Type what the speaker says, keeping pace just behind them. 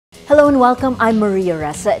Hello and welcome. I'm Maria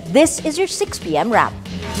Ressa. This is your 6 p.m. wrap.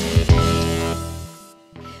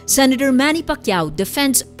 Senator Manny Pacquiao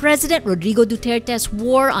defends President Rodrigo Duterte's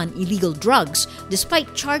war on illegal drugs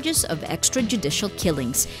despite charges of extrajudicial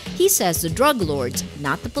killings. He says the drug lords,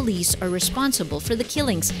 not the police, are responsible for the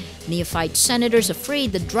killings. Neophyte senators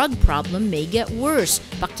afraid the drug problem may get worse.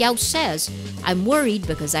 Pacquiao says, "I'm worried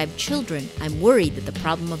because I have children. I'm worried that the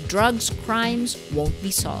problem of drugs, crimes won't be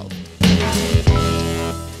solved."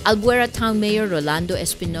 Albuera Town Mayor Rolando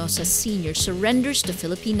Espinosa Sr. surrenders to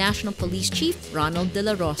Philippine National Police Chief Ronald de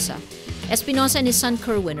la Rosa. Espinosa and his son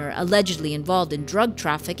Kerwin are allegedly involved in drug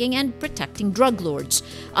trafficking and protecting drug lords.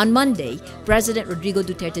 On Monday, President Rodrigo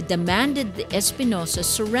Duterte demanded the Espinosa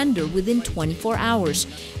surrender within 24 hours.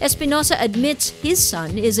 Espinosa admits his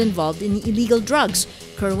son is involved in illegal drugs.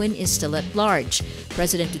 Kerwin is still at large.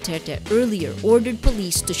 President Duterte earlier ordered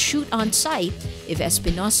police to shoot on sight if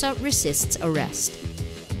Espinosa resists arrest.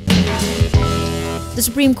 The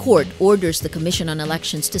Supreme Court orders the Commission on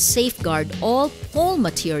Elections to safeguard all poll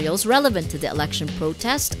materials relevant to the election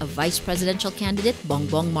protest of Vice Presidential candidate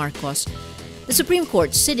Bongbong Marcos. The Supreme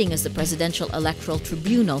Court, sitting as the Presidential Electoral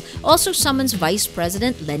Tribunal, also summons Vice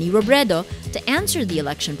President Leni Robredo to answer the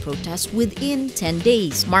election protest within 10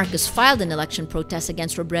 days. Marcos filed an election protest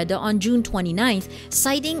against Robredo on June 29th,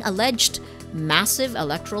 citing alleged massive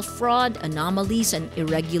electoral fraud, anomalies, and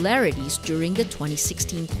irregularities during the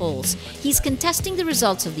 2016 polls. He's contesting the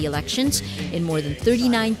results of the elections in more than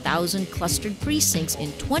 39,000 clustered precincts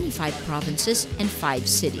in 25 provinces and 5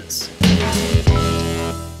 cities.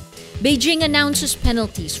 Beijing announces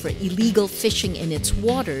penalties for illegal fishing in its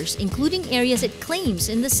waters, including areas it claims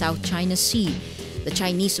in the South China Sea. The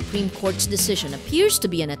Chinese Supreme Court's decision appears to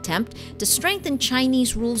be an attempt to strengthen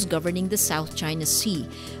Chinese rules governing the South China Sea.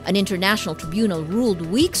 An international tribunal ruled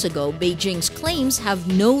weeks ago Beijing's claims have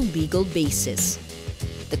no legal basis.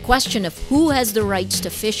 The question of who has the rights to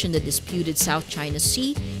fish in the disputed South China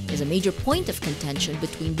Sea is a major point of contention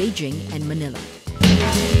between Beijing and Manila.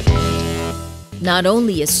 Not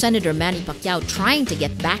only is Senator Manny Pacquiao trying to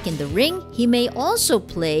get back in the ring, he may also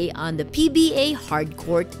play on the PBA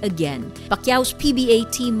hardcourt again. Pacquiao's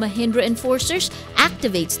PBA team Mahindra Enforcers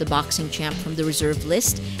activates the boxing champ from the reserve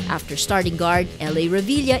list after starting guard L.A.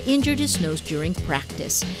 Revilla injured his nose during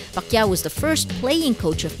practice. Pacquiao was the first playing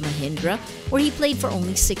coach of Mahindra, where he played for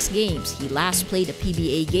only 6 games. He last played a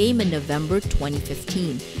PBA game in November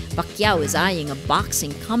 2015. Pacquiao is eyeing a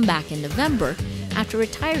boxing comeback in November after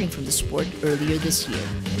retiring from the sport earlier this year.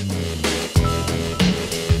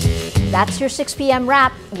 That's your 6 p.m.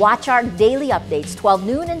 wrap. Watch our daily updates, 12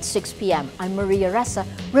 noon and 6 p.m. I'm Maria Ressa.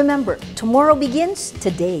 Remember, tomorrow begins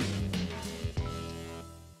today.